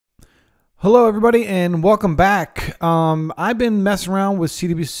Hello everybody and welcome back. I've been messing around with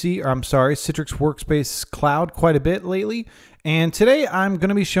Citrix Workspace Cloud quite a bit lately, and today I'm going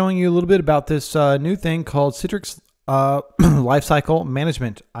to be showing you a little bit about this new thing called Citrix Lifecycle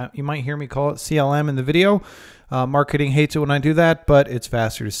Management. You might hear me call it CLM in the video. Marketing hates it when I do that, but it's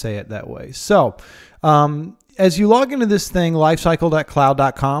faster to say it that way. So as you log into this thing,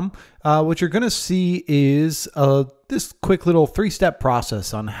 lifecycle.cloud.com, what you're going to see is this quick little three-step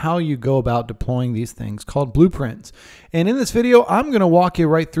process on how you go about deploying these things called blueprints. And in this video, I'm going to walk you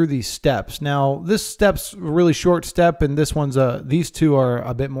right through these steps. Now, this step's a really short step, and this one's these two are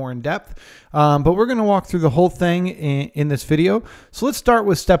a bit more in depth. But we're going to walk through the whole thing in this video. So let's start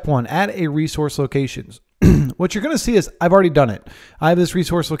with step one: add a resource locations. What you're going to see is I've already done it. I have this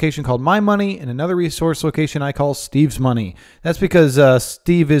resource location called My Money and another resource location I call Steve's Money. That's because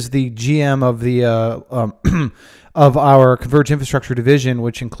Steve is the GM of the of our Converged Infrastructure division,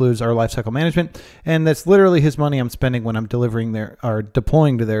 which includes our lifecycle management, and that's literally his money I'm spending when I'm delivering there or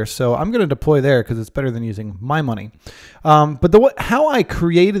deploying to there. So I'm going to deploy there because it's better than using my money. But how I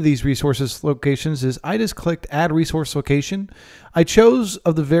created these resources locations is I just clicked Add Resource Location. I chose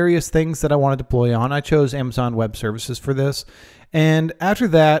of the various things that I want to deploy on. I chose Amazon Web Services for this. And after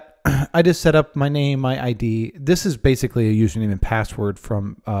that, I just set up my name, my ID. This is basically a username and password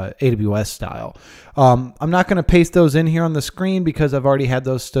from AWS style. I'm not going to paste those in here on the screen because I've already had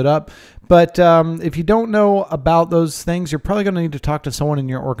those stood up. But if you don't know about those things, you're probably going to need to talk to someone in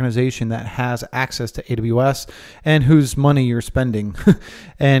your organization that has access to AWS and whose money you're spending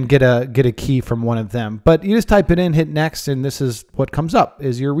and get a key from one of them. But you just type it in, hit next, and this is what comes up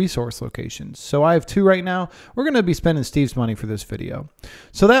is your resource locations. So I have two right now. We're going to be spending Steve's money for this video.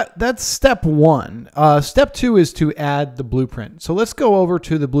 So that's step one. Step two is to add the blueprint. So let's go over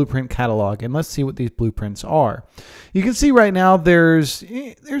to the blueprint catalog and let's see what these blueprints are. You can see right now there's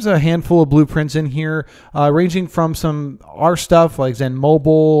a handful of blueprints in here, ranging from some R stuff like Zen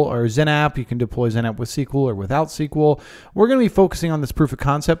Mobile or Zen App. You can deploy Zen App with SQL or without SQL. We're going to be focusing on this proof of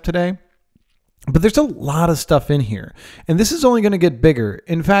concept today. But there's a lot of stuff in here, and this is only going to get bigger.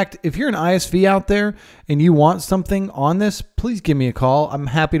 In fact, if you're an ISV out there and you want something on this, please give me a call. I'm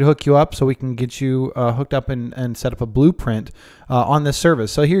happy to hook you up so we can get you hooked up and set up a blueprint on this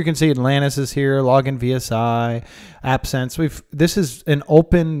service. So here you can see Atlantis is here, Login VSI, AppSense. This is an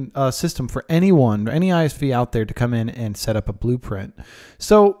open system for anyone, any ISV out there to come in and set up a blueprint.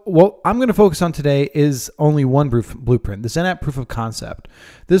 So what I'm going to focus on today is only one blueprint, the Zen App proof of concept.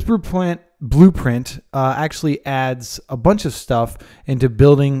 This blueprint actually adds a bunch of stuff into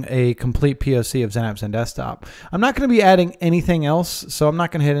building a complete POC of Zen App Zen Desktop. I'm not going to be adding anything else, so I'm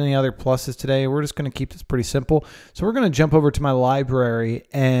not going to hit any other pluses today. We're just going to keep this pretty simple. So we're going to jump over to my library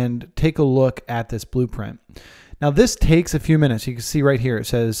and take a look at this blueprint. Now this takes a few minutes. You can see right here, it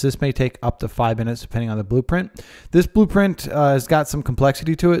says this may take up to 5 minutes depending on the blueprint. This blueprint has got some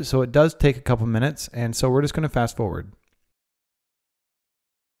complexity to it, so it does take a couple minutes, and so we're just going to fast forward.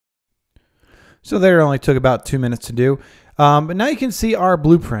 So there it only took about 2 minutes to do. But now you can see our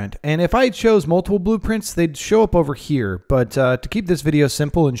blueprint. And if I chose multiple blueprints, they'd show up over here. But to keep this video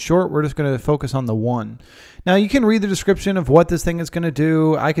simple and short, we're just going to focus on the one. Now you can read the description of what this thing is going to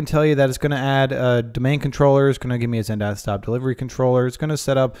do. I can tell you that it's going to add a domain controller. It's going to give me a Zen Desktop delivery controller. It's going to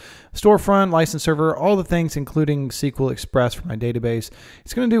set up storefront, license server, all the things, including SQL Express for my database.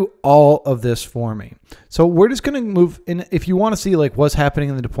 It's going to do all of this for me. So we're just going to move in. If you want to see like what's happening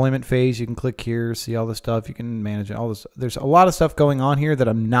in the deployment phase, you can click here, see all the stuff. You can manage all this. There's a lot of stuff going on here that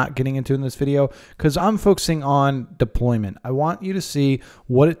I'm not getting into in this video because I'm focusing on deployment. I want you to see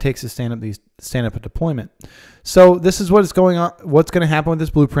what it takes to stand up a deployment. So this is what is going on, what's going to happen with this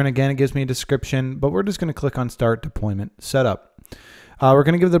blueprint. Again, it gives me a description, but we're just going to click on Start Deployment Setup. We're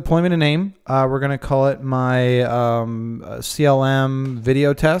going to give the deployment a name. We're going to call it my CLM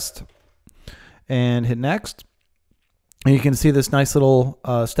video test and hit Next. And you can see this nice little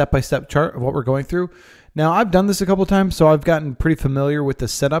step-by-step chart of what we're going through. Now, I've done this a couple times, so I've gotten pretty familiar with the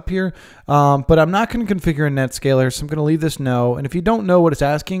setup here, but I'm not going to configure a NetScaler, so I'm going to leave this no. And if you don't know what it's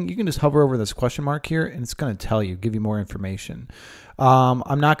asking, you can just hover over this question mark here, and it's going to tell you, give you more information.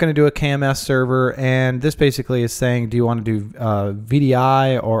 I'm not going to do a KMS server, and this basically is saying, do you want to do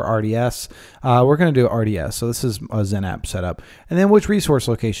VDI or RDS? We're going to do RDS, so this is a Zen App setup. And then which resource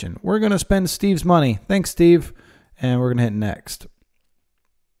location? We're going to spend Steve's money. Thanks, Steve. And we're going to hit Next.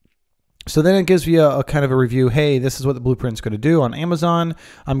 So then it gives you a kind of a review. Hey, this is what the blueprint's going to do on Amazon.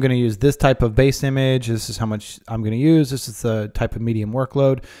 I'm going to use this type of base image. This is how much I'm going to use. This is the type of medium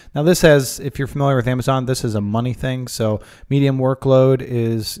workload. Now this has, if you're familiar with Amazon, this is a money thing. So medium workload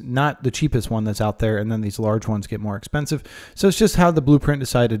is not the cheapest one that's out there. And then these large ones get more expensive. So it's just how the blueprint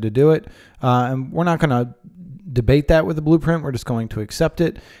decided to do it. And we're not going to debate that with the blueprint. We're just going to accept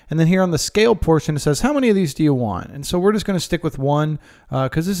it. And then here on the scale portion, it says, how many of these do you want? And so we're just going to stick with one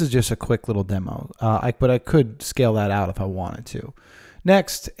because this is just a quick little demo. But I could scale that out if I wanted to.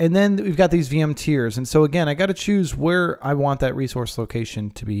 Next, and then we've got these VM tiers. And so again, I got to choose where I want that resource location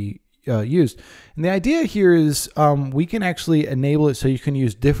to be used. And the idea here is we can actually enable it so you can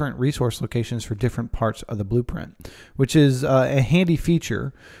use different resource locations for different parts of the blueprint, which is a handy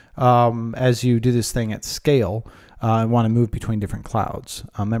feature as you do this thing at scale and want to move between different clouds.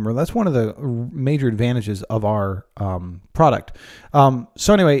 Remember, that's one of the major advantages of our product.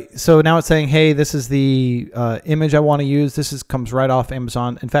 So anyway, so now it's saying, hey, this is the image I want to use. This comes right off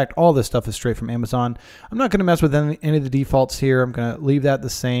Amazon. In fact, all this stuff is straight from Amazon. I'm not going to mess with any of the defaults here. I'm going to leave that the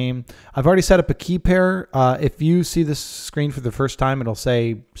same. I've already set up a key pair. If you see this screen for the first time, it'll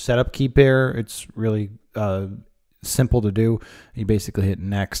say set up key pair. It's really simple to do. You basically hit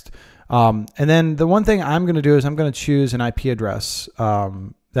next. And then the one thing I'm going to do is I'm going to choose an IP address.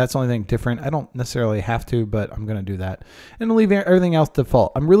 That's the only thing different. I don't necessarily have to, but I'm going to do that. And I'll leave everything else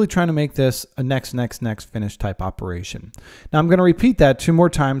default. I'm really trying to make this a next finish type operation. Now I'm going to repeat that 2 more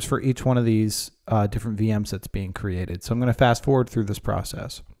times for each one of these different VMs that's being created. So I'm going to fast forward through this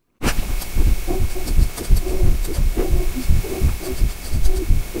process.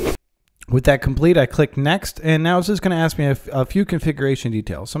 With that complete, I click next, and now it's just going to ask me a few configuration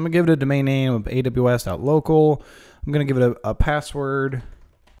details. So I'm going to give it a domain name of aws.local. I'm going to give it a password.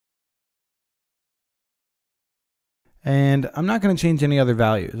 And I'm not going to change any other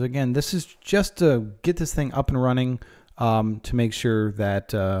values. Again, this is just to get this thing up and running to make sure that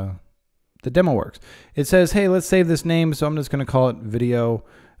the demo works. It says, hey, let's save this name, so I'm just going to call it video.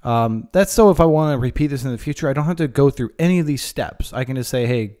 That's so if I want to repeat this in the future, I don't have to go through any of these steps. I can just say,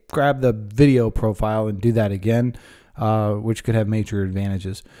 hey, grab the video profile and do that again, which could have major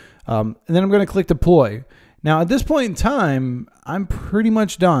advantages. And then I'm going to click deploy. Now at this point in time, I'm pretty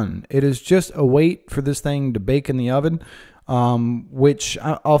much done. It is just a wait for this thing to bake in the oven, which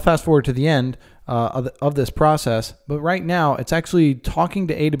I'll fast forward to the end of this process. But right now it's actually talking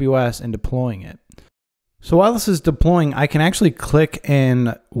to AWS and deploying it. So while this is deploying, I can actually click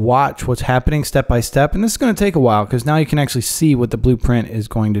and watch what's happening step by step. And this is going to take a while because now you can actually see what the blueprint is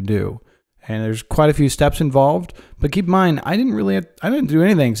going to do. And there's quite a few steps involved, but keep in mind, I didn't do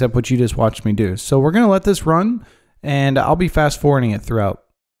anything except what you just watched me do. So we're going to let this run and I'll be fast forwarding it throughout.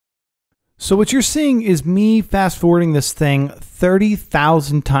 So what you're seeing is me fast forwarding this thing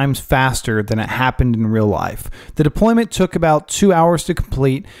 30,000 times faster than it happened in real life. The deployment took about 2 hours to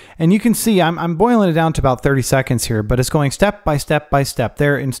complete, and you can see I'm boiling it down to about 30 seconds here, but it's going step by step by step.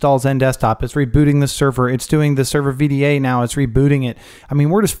 There it installs Zen Desktop, it's rebooting the server, it's doing the server VDA now, it's rebooting it. I mean,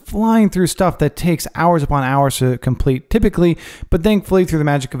 we're just flying through stuff that takes hours upon hours to complete typically, but thankfully through the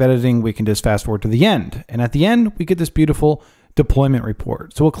magic of editing, we can just fast forward to the end. And at the end, we get this beautiful deployment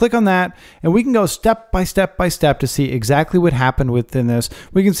report. So we'll click on that and we can go step by step by step to see exactly what happened within this.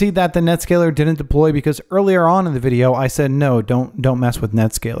 We can see that the NetScaler didn't deploy because earlier on in the video I said no, don't mess with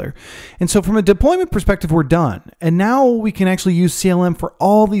NetScaler. And so from a deployment perspective, we're done. And now we can actually use CLM for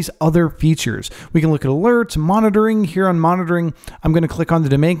all these other features. We can look at alerts, monitoring. Here on monitoring, I'm going to click on the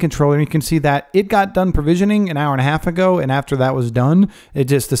domain controller and you can see that it got done provisioning an hour and a half ago, and after that was done, the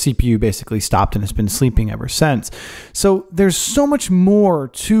CPU basically stopped and it's been sleeping ever since. So there's so much more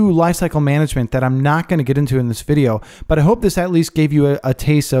to lifecycle management that I'm not going to get into in this video, but I hope this at least gave you a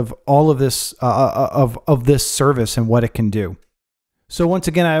taste of all of this of this service and what it can do. So once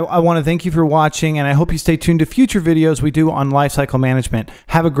again, I want to thank you for watching, and I hope you stay tuned to future videos we do on lifecycle management.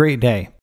 Have a great day.